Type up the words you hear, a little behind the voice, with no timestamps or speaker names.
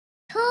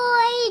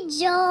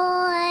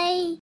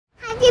Enjoy!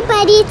 Hi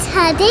everybody,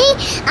 today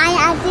I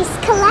have this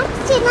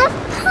collection of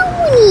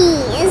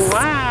ponies.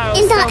 Wow,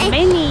 and so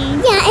many.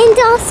 Yeah, and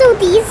also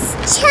these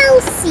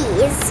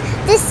Chelseas.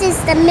 This is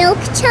the milk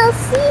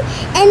Chelsea,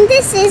 and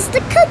this is the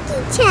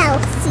cookie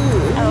Chelsea.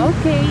 Oh,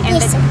 okay, and,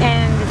 Yes.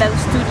 and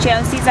those two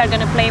Chelseas are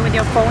gonna play with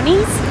your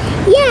ponies?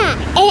 Yeah,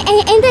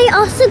 and I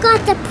also got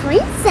the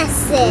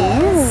princesses.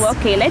 Ooh,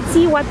 okay, let's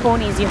see what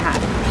ponies you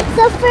have.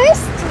 So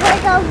first,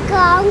 we're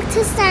going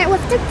to start with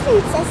the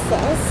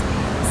princesses.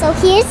 So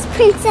here's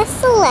Princess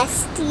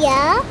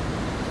Celestia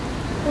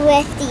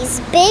with these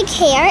big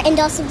hair and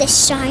also the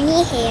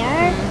shiny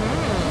hair.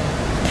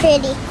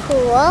 Pretty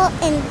cool.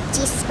 And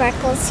these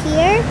sparkles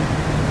here.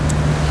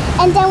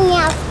 And then we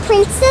have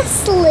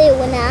Princess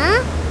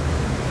Luna.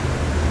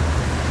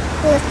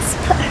 Let's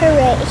put her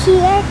right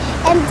here.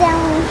 And then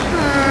we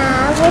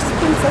have, where's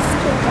Princess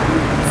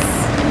Cadence?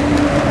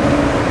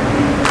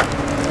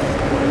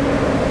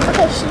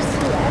 Okay, she's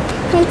here.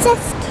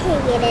 Princess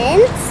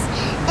Cadence.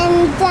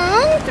 And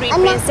then Three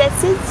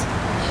princesses?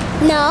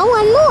 No,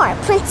 one more.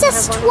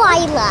 Princess One more?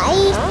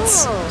 Twilight.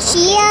 Oh,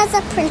 She has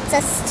a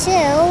princess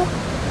too.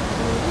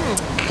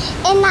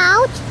 And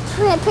now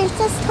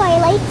Princess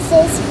Twilight's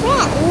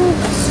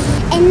friends.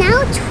 And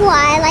now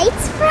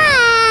Twilight's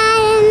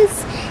friends.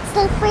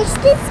 So first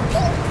is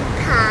Pinkie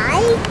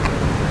Pie.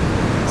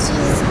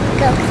 She's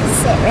going to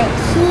sit right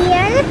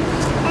here.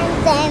 And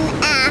then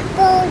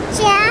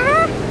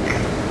Applejack.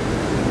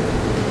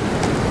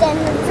 Then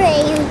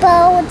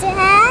Rainbow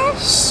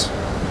Dash.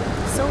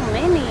 So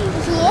many.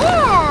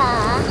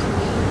 Yeah.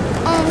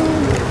 And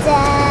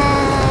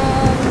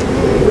then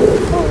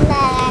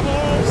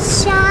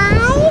Fluttershy.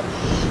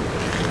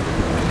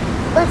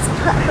 Let's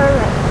put her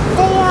right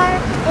there.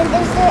 And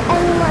is there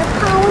any more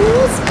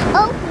ponies?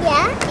 Oh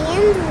yeah,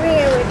 and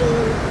Rarity.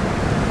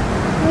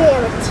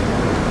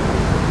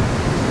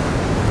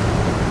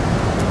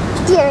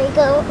 There we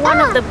go. One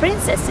of the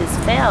princesses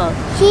fell.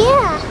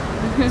 Yeah.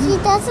 He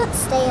doesn't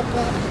stay a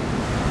bit.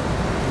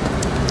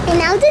 And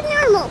now the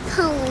normal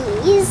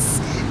ponies.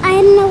 I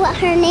don't know what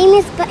her name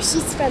is, but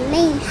she's from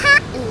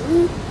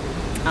Manhattan.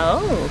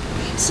 Oh,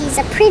 She's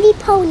a pretty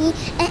pony,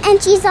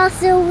 and she's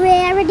also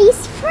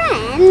Rarity's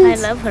friend. I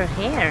love her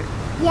hair.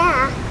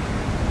 Yeah.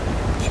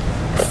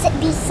 Sit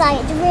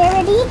beside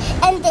Rarity,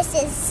 and this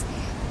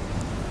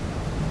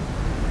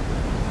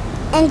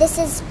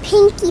is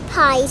Pinkie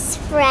Pie's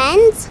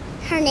friend.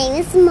 Her name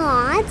is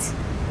Maud.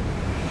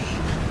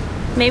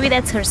 Maybe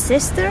that's her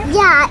sister?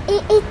 Yeah,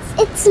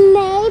 it's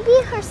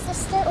maybe her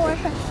sister or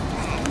her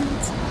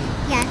friend.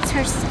 Yeah, it's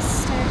her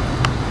sister.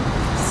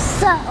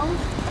 So,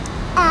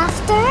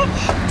 after,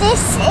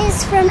 this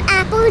is from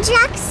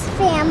Applejack's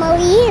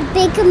family,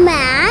 Big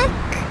Mac.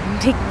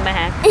 Big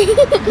Mac.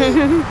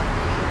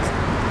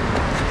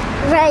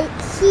 Right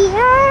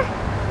here.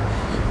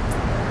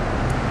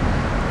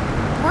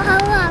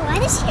 Wow, why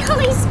does she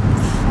always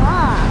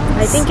fall?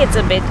 I think it's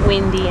a bit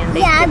windy and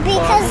they Yeah,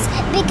 keep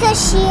falling. because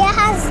she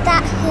has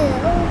that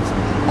hood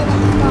and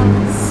it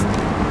falls.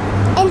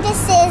 And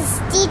this is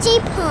DJ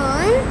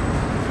Pawn.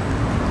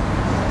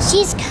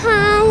 She's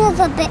kind of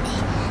a bit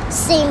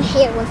same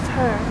hair with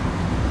her.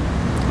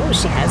 Oh,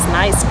 she has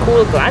nice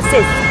cool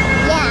glasses.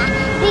 Yeah,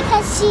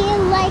 because she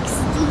likes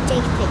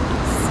DJ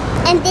things.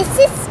 And this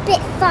is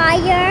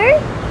Spitfire.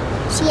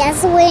 She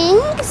has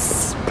wings.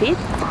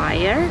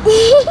 Spitfire.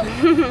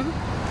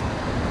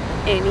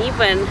 And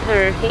even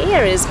her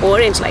hair is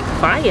orange like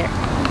fire.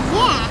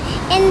 Yeah,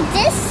 and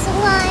this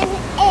one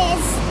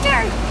is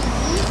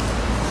Derpy.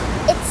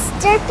 It's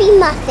Derpy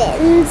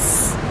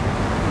Muffins.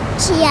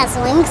 She has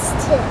wings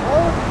too.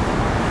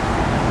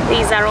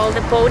 These are all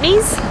the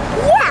ponies?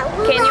 Yeah.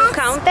 Can you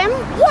count them?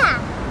 Yeah.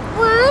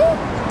 1,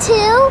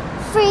 2,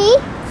 3,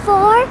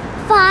 4,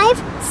 5,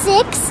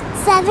 6,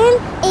 7,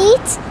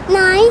 8,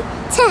 9,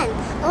 10,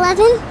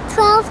 11,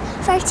 12,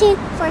 13,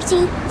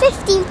 14,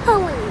 15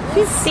 ponies.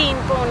 15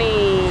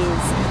 ponies.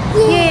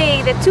 Yeah.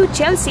 Yay, the two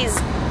Chelseas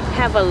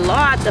have a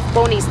lot of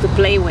ponies to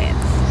play with.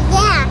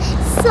 Yeah,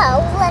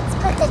 so let's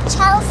put the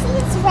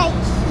Chelseas right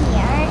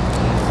here.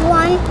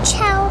 One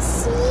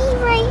Chelsea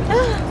right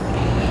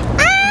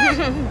Ah!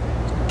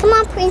 Come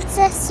on,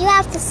 princess, you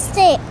have to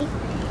stay.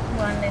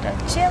 One little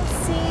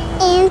Chelsea.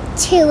 And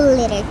two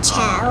little They're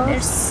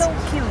Chels. so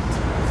cute.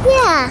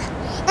 Yeah,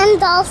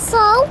 and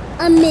also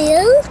a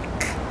milk.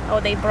 Oh,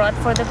 they brought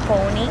for the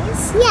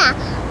ponies? Yeah,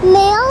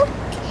 milk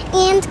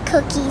and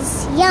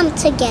cookies. Yum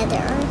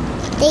together.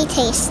 They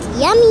taste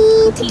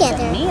yummy Cookies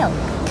together. and milk.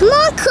 Come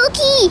on,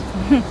 Cookie!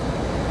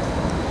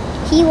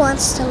 He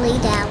wants to lay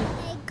down.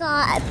 I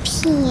got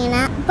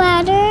peanut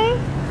butter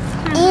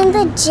and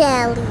the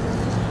jelly.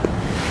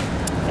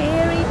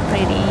 Very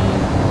pretty.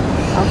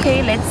 Okay,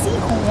 let's see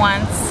who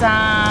wants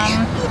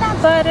some peanut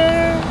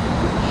butter.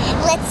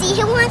 Let's see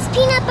who wants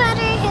peanut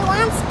butter. Who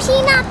wants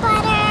peanut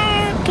butter?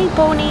 Okay,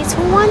 ponies,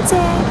 who wants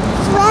it?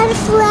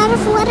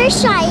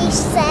 Fluttershy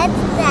said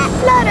that.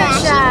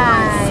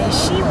 Fluttershy.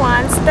 She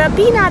wants the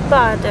peanut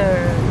butter.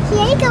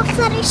 Here you go,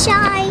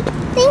 Fluttershy.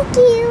 Thank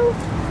you.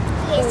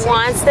 Who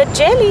wants the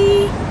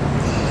jelly?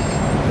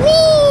 Me.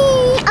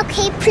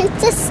 Okay,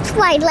 Princess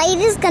Twilight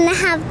is gonna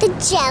have the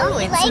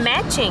jelly. Oh, it's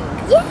matching.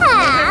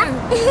 Yeah.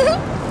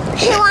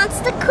 Who wants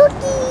the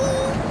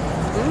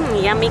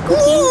cookie? Yummy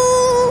cookie.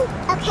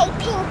 Okay,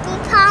 Pinkie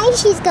Pie,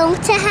 she's going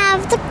to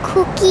have the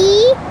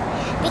cookie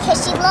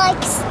because she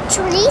likes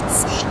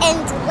treats.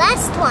 And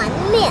last one,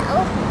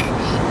 milk.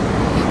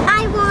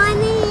 I want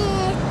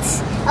it.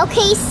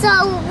 Okay, so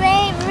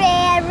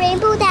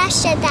Rainbow Dash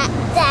said that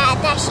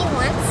she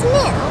wants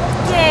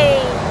milk.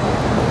 Yay.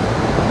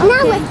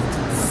 Now let's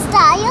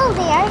style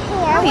their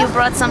hair. Oh, you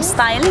brought some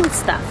styling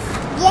stuff.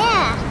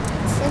 Yeah,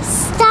 some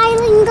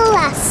styling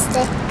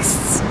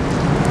elastics.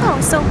 Oh,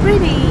 so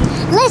pretty.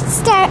 Let's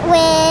start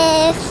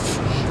with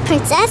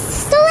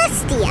Princess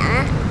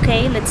Celestia.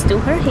 Okay, let's do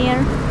her hair.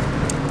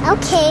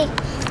 Okay,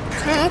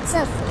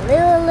 Princess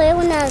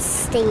Luna's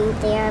staying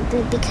there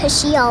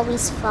because she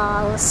always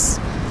falls.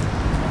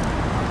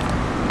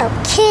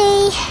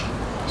 Okay.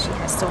 She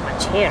has so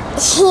much hair.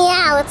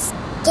 Yeah, let's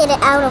get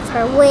it out of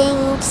her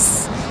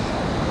wings.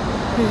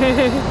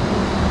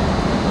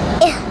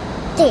 Yeah,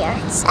 there,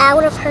 it's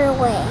out of her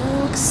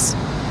wings.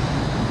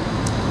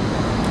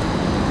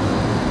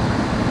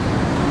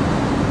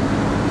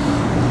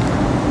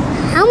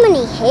 How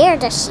many hair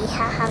does she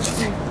have?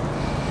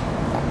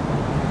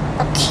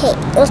 Okay,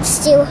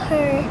 let's do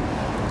her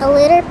a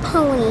little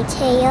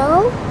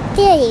ponytail.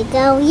 There you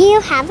go.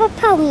 You have a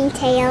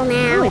ponytail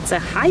now. Oh, it's a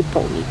high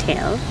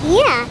ponytail.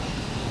 Yeah.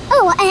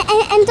 Oh,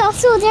 and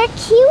also they're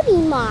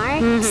cutie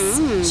marks.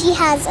 Mm-hmm. She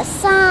has a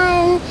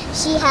sun,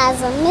 she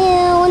has a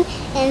moon,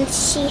 and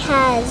she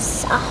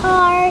has a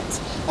heart.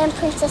 And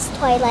Princess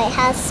Twilight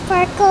has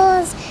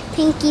sparkles.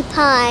 Pinkie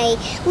Pie.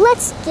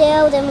 Let's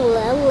do them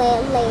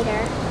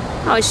later.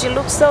 Oh, she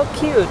looks so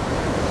cute.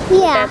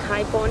 Yeah. That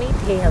high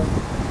ponytail.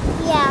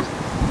 Yeah.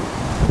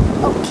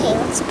 Okay,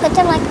 let's put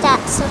them like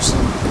that so she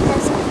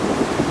doesn't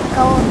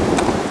go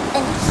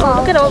and fall. Oh,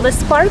 look at all the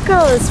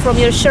sparkles from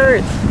your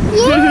shirt.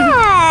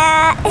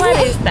 Yeah.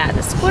 What is that?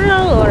 A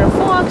squirrel or a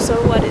fox or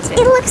what is it?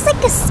 It looks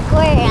like a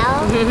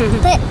squirrel,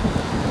 but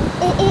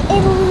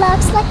it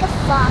looks like a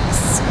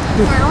fox.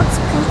 Now it's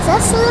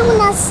Princess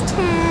Luna's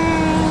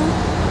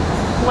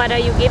turn. What are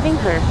you giving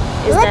her?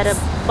 Is that a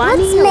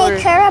bunny Let's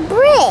make her a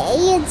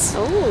braid.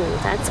 Oh,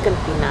 that's gonna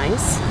be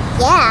nice.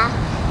 Yeah,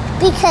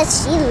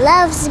 because she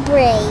loves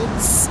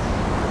braids.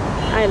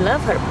 I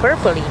love her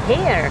purpley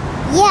hair.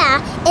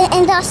 Yeah,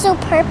 and also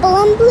purple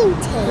and blue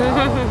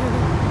tail.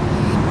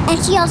 And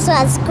she also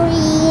has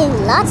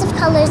green, lots of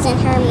colors in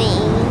her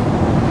mane.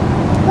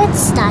 Let's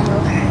style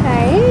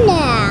her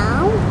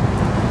now.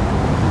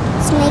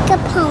 Let's make a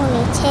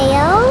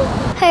ponytail.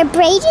 Her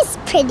braid is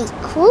pretty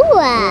cool.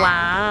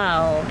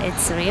 Wow,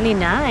 it's really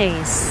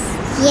nice.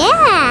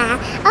 Yeah.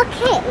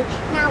 Okay,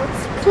 now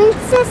it's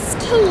Princess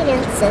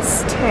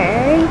Cadence's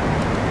turn.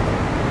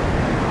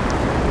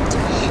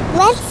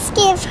 Let's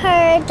give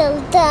her the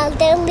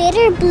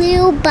little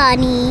blue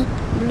bunny.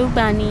 Blue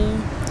bunny.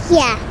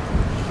 Yeah,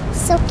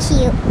 so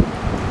cute.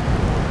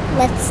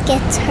 Let's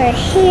get her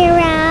hair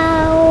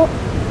out.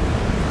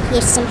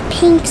 Here's some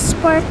pink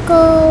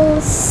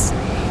sparkles.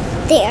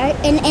 There,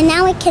 and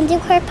now we can do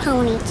her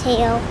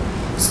ponytail.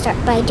 Start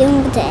by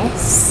doing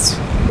this.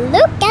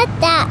 Look at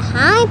that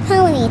high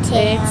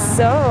ponytail. It's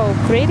so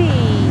pretty.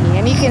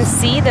 And you can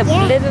see the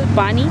little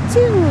bunny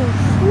too.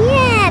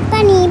 Yeah,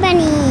 bunny.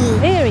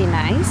 Very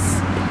nice.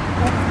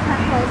 Let's put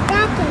her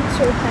back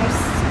into her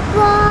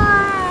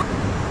spot.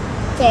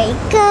 There you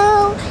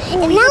go.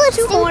 And now let's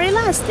do do more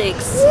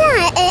elastics.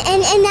 Yeah,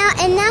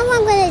 and now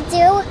I'm gonna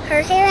do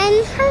her hair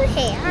and her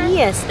hair.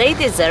 Yes, they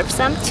deserve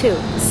some too.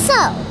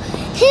 So,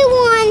 who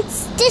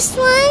wants this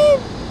one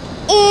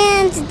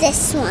and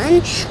this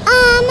one?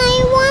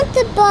 I want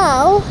the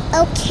bow.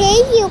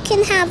 Okay, you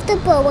can have the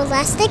bow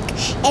elastic,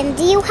 and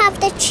you have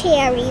the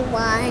cherry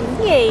one.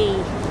 Yay.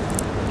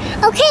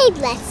 Okay,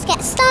 let's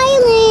get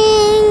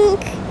styling.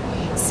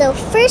 So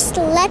first,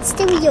 let's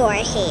do your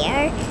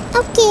hair.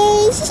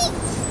 Okay.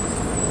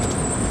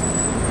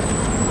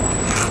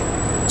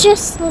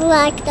 Just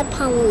like the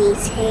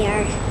pony's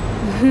hair.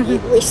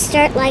 We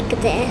start like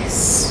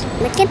this.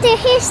 Look at their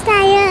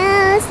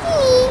hairstyles.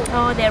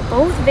 Oh, they're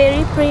both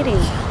very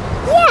pretty.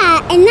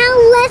 Yeah, and now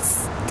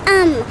let's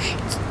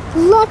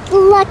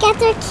look at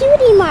their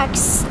cutie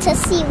marks to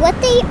see what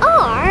they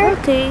are.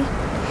 Okay.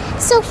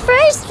 So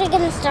first, we're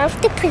gonna start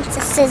with the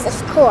princesses,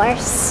 of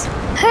course.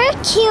 Her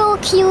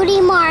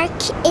cutie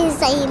mark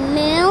is a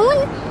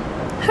moon.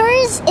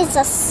 Hers is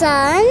a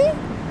sun.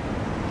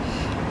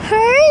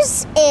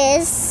 Hers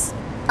is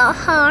a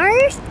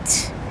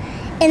heart.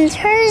 And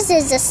hers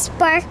is a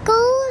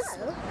sparkles.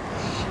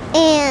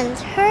 And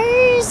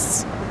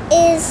hers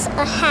is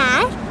a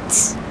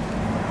hat.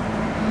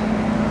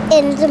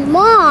 And the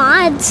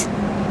Maud is...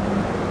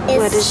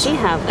 What does she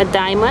have? A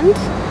diamond?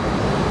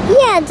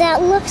 Yeah,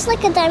 that looks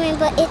like a diamond,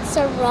 but it's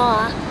a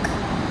rock.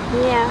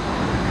 Yeah.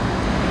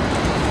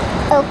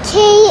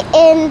 Okay,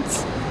 and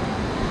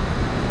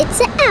it's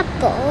an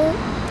apple.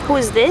 Who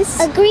is this?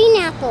 A green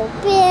apple.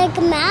 Big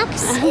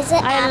Max is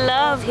an I apple.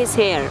 love his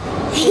hair.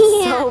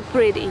 It's so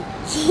pretty.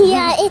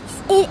 Yeah,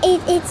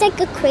 it's like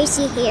a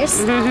crazy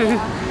hairstyle.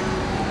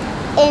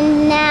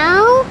 And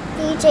now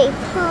DJ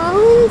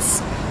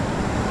Pones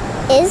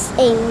is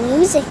a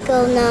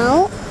musical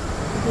now.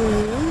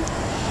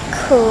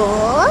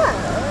 Cool.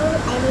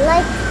 I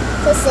like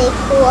to say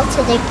cool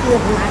to the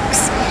cute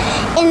marks.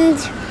 And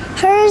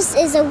hers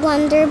is a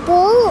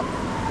Wonderbolt.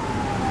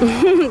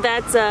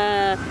 That's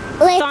a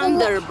Like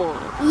thunderbolt.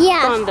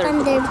 Yeah,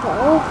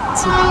 Thunderbolt.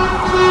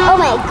 Oh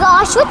my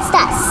gosh, what's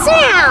that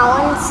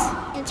sound?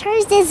 And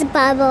hers is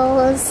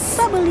Bubbles.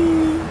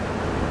 Bubbly.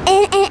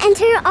 And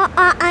her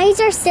eyes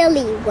are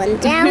silly. One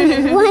down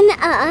and one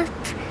up.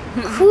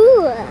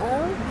 Cool.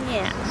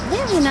 Yeah,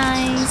 very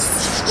nice.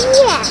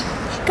 Yeah.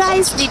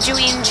 Guys, did you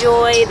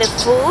enjoy the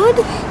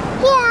food?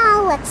 Yeah,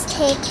 let's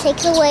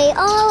take away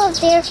all of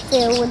their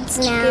foods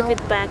now. Give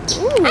it back.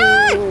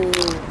 Ooh.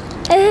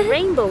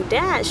 Rainbow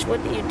Dash, what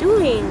are you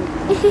doing?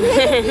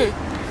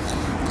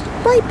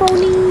 Bye,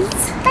 ponies.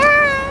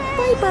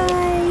 Bye.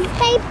 Bye-bye.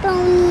 Bye,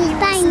 ponies.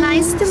 Bye. It's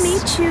nice to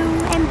meet you.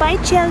 And bye,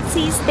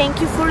 Chelsea's. Thank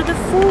you for the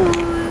food.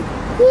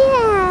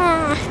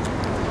 Yeah.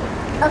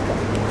 Okay.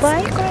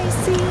 Bye,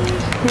 Gracie.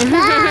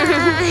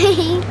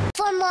 Bye.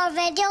 For more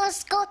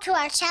videos, go to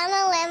our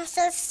channel and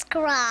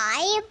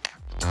subscribe.